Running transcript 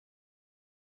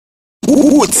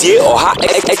Utie Oha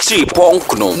Echi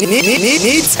Ponkno.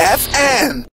 Needs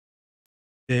FM.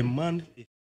 The man is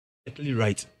perfectly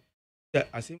right.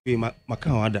 I think we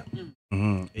Makawada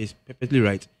is perfectly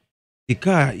right. The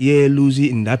car you're losing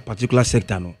in that particular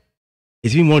sector, no,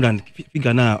 it's been more than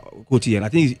figure now. I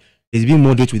think it's been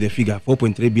moderate with the figure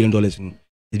 $4.3 billion. It's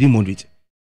been moderate.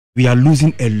 We are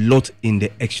losing a lot in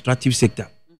the extractive sector,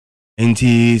 and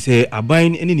he say are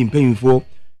buying anything paying for.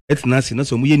 It's not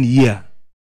some year.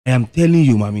 I am telling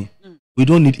you, mommy, we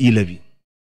don't need E-Levy.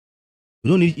 We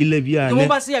don't need E-Levy.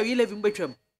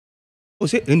 Oh,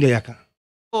 say in the yaka.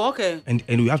 Oh, okay. And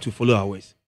we have to follow our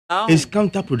ways. Oh. It's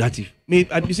counterproductive.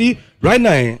 You see, right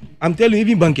now, I'm telling you,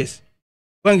 even bankers,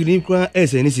 bank say,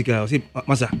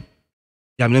 Masa,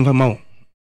 I'm never more.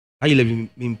 I'm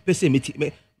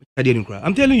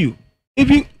telling you,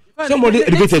 even somebody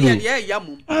educated me.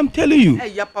 I'm telling you,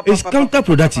 it's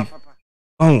counterproductive.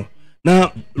 Oh,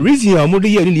 now reason I'm not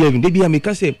here in the evening. They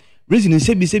be say reason is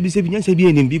say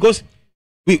because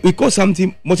we call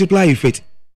something multiply effect.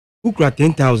 Who crack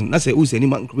 10,000? That's a who's any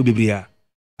man could be. I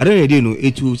don't know.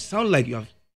 It will sound like you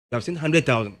have seen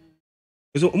 100,000.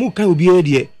 So more can be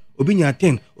here. Obinya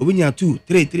 10, Obinya 2,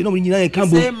 3. No,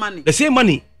 the same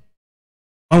money.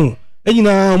 Oh, and you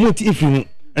know,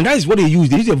 and that is what they use.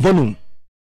 They use a volume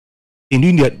in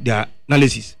doing their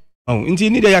analysis. Oh, until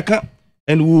need a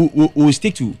and we'll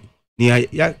stick to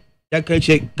ya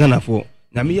check Ghana for.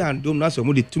 Namia and don't ask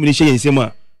some 2 minutes in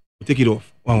summer to take it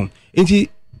off. Wow, until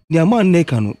the man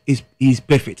nekano is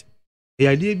perfect. The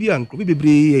idea be and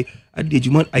be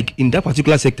like in that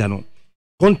particular sector no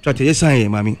contract yes I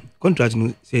mommy contract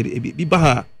no said be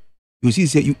baha you see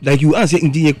say you like you answer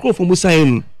in the crowd from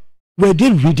sign were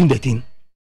they reading the thing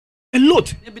a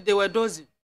lot. Maybe they were dozing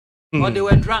or they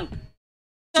were drunk.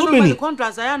 So many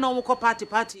contracts I know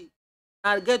party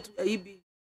I'll get EB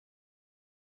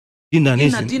dinner.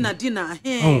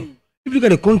 Oh, if you look at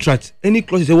the contract any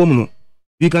clause is a woman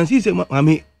you can see, I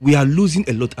mean, we are losing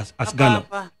a lot as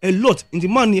Ghana. A lot. In the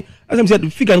money, as I said, the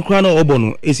figure and crown or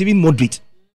bono is even moderate.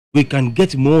 We can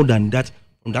get more than that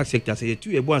from that sector. Say,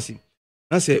 two a bossy.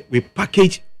 That's it. We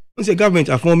package. Once the government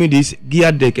are forming this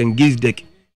gear deck and gaze deck,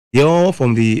 they're all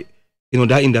from the,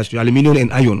 that industry, aluminium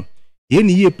and iron.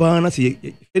 Any year,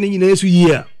 any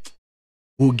year,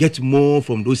 we'll get more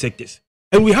from those sectors.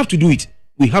 And we have to do it.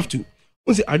 We have to.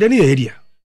 Once are there any idea?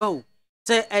 Oh.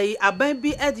 Say a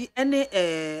baby any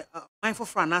mindful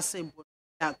for an simple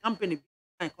company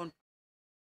contract.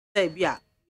 Say be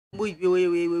we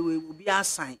are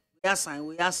sign.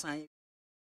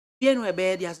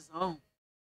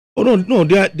 Oh no,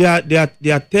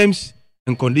 there are terms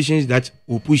and conditions that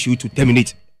will push you to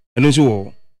terminate. And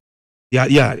also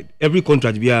every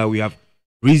contract we have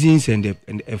reasons and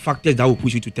factors that will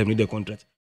push you to terminate the contract.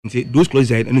 And say those clauses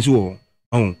and so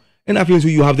on. And I think so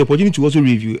you have the opportunity to also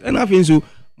review. And I think so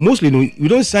mostly we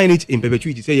don't sign it in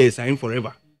perpetuity. Say yes, sign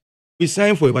forever. We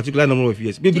sign for a particular number of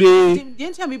years. And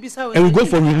we go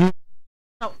for review.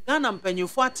 Now Ghana penny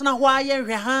for why a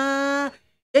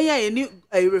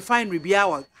refinery be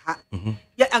our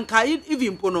yeah, and can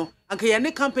even pono and can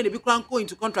any company be go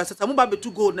into contract some about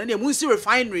to gold and then see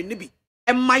refinery nibi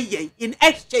and my in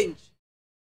exchange.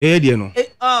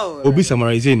 Oh, be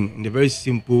summarizing in the very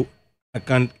simple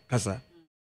account casa.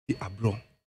 Abroad,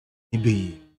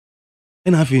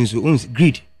 and having so owns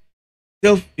greed,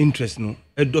 self-interest. No,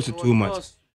 it does it too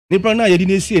much. Niprana, you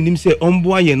didn't see him say on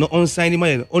boy, no on signing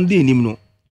my on day him no.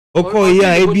 Okay,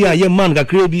 yeah, a man got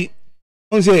crazy.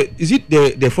 On say, is it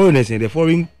the foreigners and the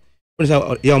foreign? They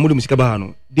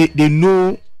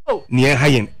know near high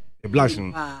end the blacks.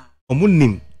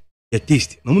 Omunim the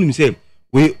taste. No one say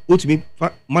we ought to be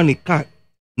money car,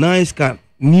 nice car,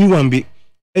 new one be.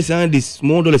 It's this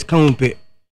small dollars can't pay.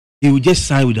 He will just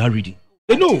sign without reading.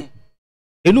 They know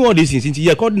all these things. Since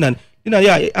you're calling and no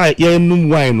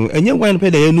wine, and your wine pay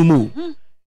the no more.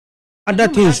 Other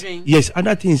things, yes,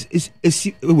 other things is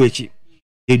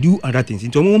they do other things.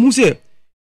 Into who say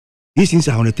these things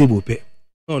are on the table. Pay.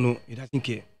 No, it doesn't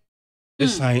care.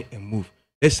 Let's sign and move.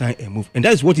 Let's sign and move. And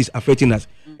that's what is affecting us.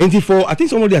 And therefore, I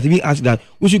think somebody has even asked that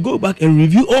we should go back and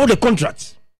review all the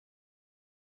contracts.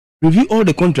 Review all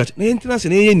the contracts.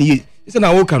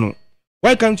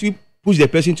 Why can't we push the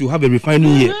person to have a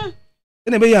refining here?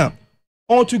 Then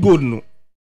all too good no.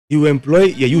 You employ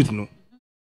your youth no.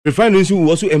 Refineries will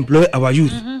also employ our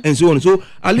youth and so on. So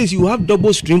at least you have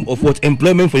double stream of what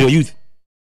employment for your youth.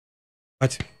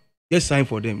 But just sign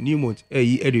for them. New month,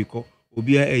 educo,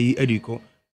 obia educo.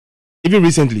 Even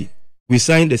recently, we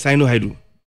signed the Sino Hydro.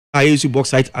 I use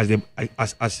bauxite as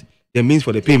the means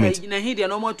for the payment.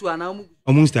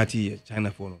 Almost 30 years,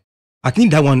 China for. I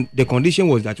think that one, the condition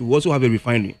was that we also have a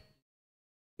refinery.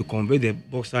 to convert the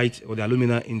bauxite or the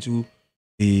alumina into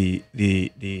the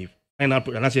final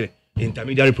product, that's it, the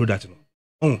intermediary product.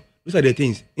 Those are the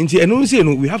things. And don't say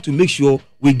we have to make sure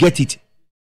we get it.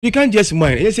 You can't just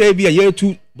mine. You say be a year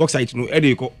 2 bauxite,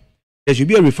 there should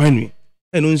be a refinery.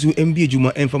 And also MBA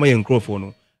Juma and Farmer and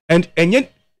Crawford. And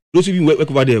yet those of you work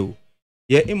over there.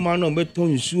 Yeah, in man of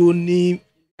beton so ni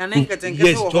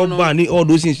yes, job banning all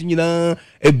those things, a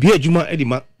beer Juma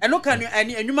Edima. And look,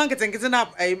 and you man getting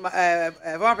up a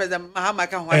president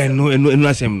Mahamaka. And no,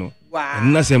 no.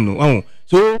 Wow.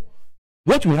 So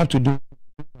what we have to do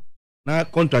now,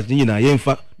 contract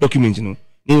documents,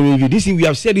 this thing we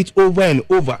have said it over and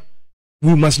over.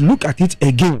 We must look at it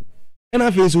again. And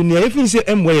I feel so near if you say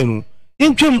MY,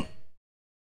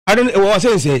 I don't know what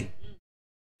I say.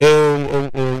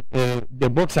 The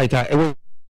bauxite, I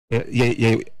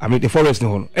mean the forest,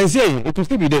 and say it will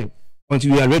still be there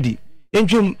until we are ready.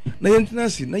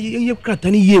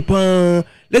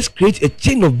 Let's create a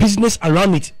chain of business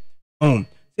around it.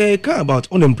 Say about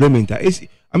unemployment.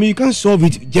 I mean, you can't solve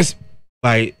it just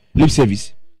by lip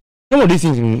service. Some of these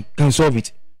things can solve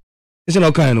it.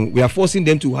 We are forcing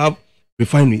them to have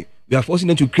refinery. We are forcing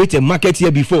them to create a market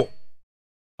here before.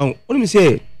 What do you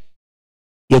say?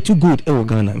 You're too good in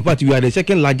Ghana. In fact, we are the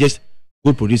second largest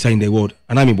gold producer in the world.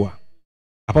 Anamibwa.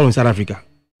 Apart from South Africa.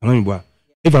 Anamibwa.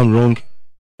 If I'm wrong,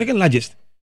 second largest.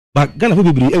 But Ghana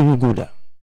will be able to go there.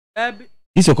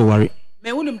 This is a worry.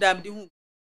 Me wouldn't damn the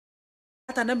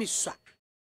Atanami swap.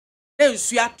 Then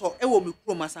Suato, it will be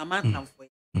promised a man and for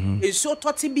it. So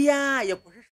Totibia, your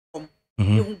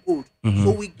position gold.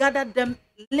 So we gathered them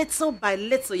little by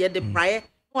little, yet the prior,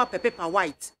 no paper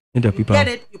white. You get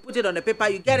it, you put it on the paper,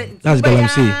 you get it. That's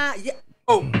Galamsey. Yeah.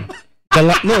 Oh.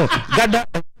 No, gather.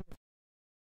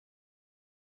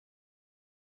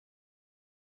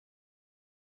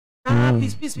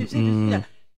 Peace.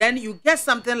 Then you get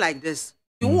something like this.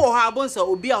 You will have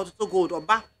will be out to gold or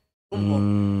back. We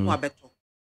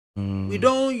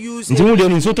don't use it.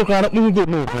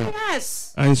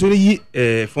 Yes. And so the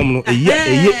formula a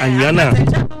year and yana.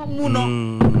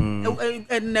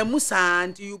 And Musa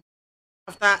and you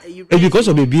after you because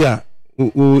of the beer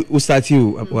who start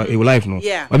you a life no.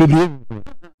 Yeah.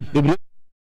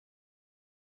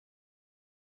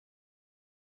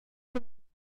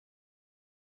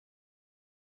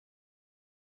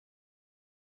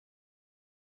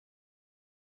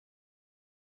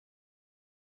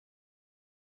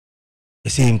 The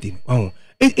same thing. Wow.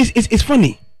 It's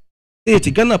funny. This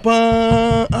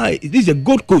is a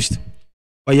Gold Coast.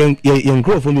 But young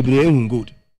grow from the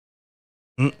gold.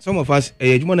 Some of us,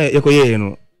 I know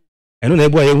they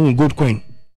buy a gold coin.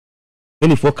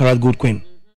 24-karat gold coin.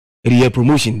 A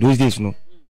promotion those days, no.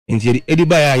 And Eddie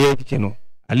buy a channel.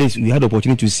 At least we had the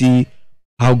opportunity to see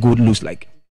how gold looks like.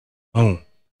 And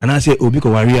I say, Obiko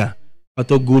Warrior, I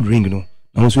thought gold ring, no.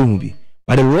 I was will be.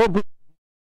 But the raw gold,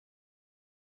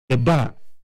 the bar,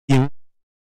 will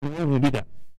be that.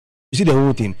 You see the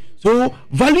whole thing. So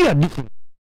value are different.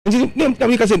 And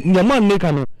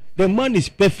the man is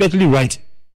perfectly right.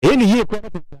 Any year,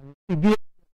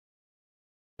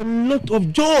 a lot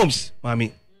of jobs,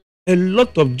 mommy. A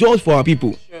lot of jobs for our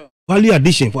people. Sure. Value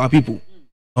addition for our people.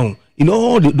 In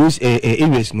all those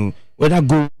areas, no, whether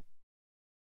gold,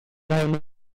 diamond,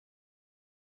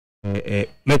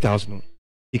 metals, no,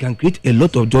 it can create a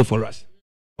lot of job for us.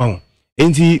 And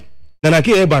the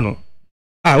Nanaki Ebano,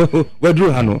 where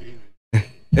drew Hano.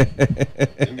 We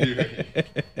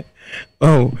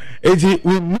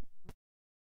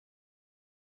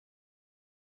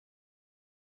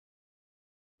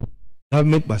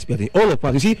government must be all of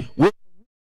us. You see,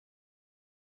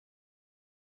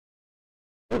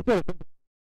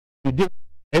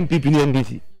 MPP and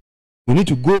NDC, we need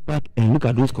to go back and look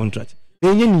at those contracts.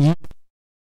 Names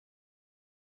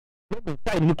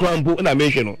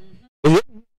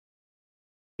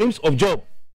of job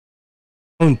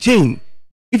on chain.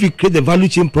 If you create the value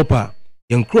chain proper,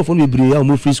 young crow from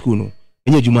the free school, no,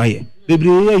 and you Jumaye. The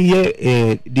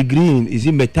degree is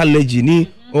in metallurgy,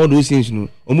 all those things, no.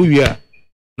 Omuya,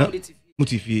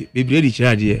 Mutifi, baby, ready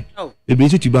charge here. Baby,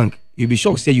 to bank. You'll be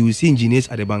shocked, say you will see engineers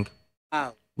at the bank.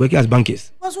 Working as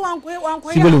bankers.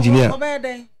 Civil engineer,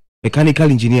 mechanical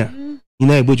engineer. In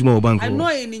a Bojuma bank. I know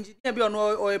an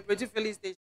engineer or a pretty filling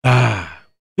station.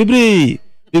 Baby,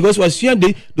 because was here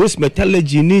those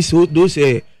metallurgy, those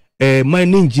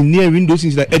mining engineering, those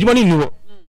things like everybody knew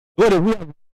what we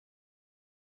have.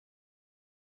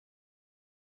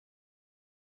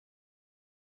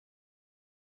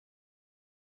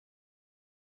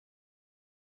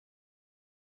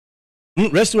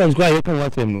 Restaurants you can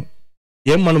watch them.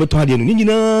 Yeah, man,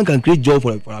 can create job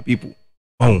for our people.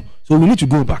 So we need to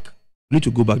go back. We need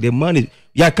to go back. The man is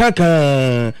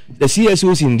the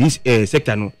CSOs in this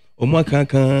sector no.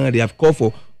 They have called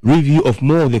for review of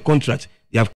more of the contract.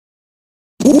 They have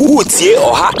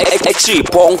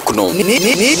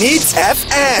Needs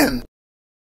FM.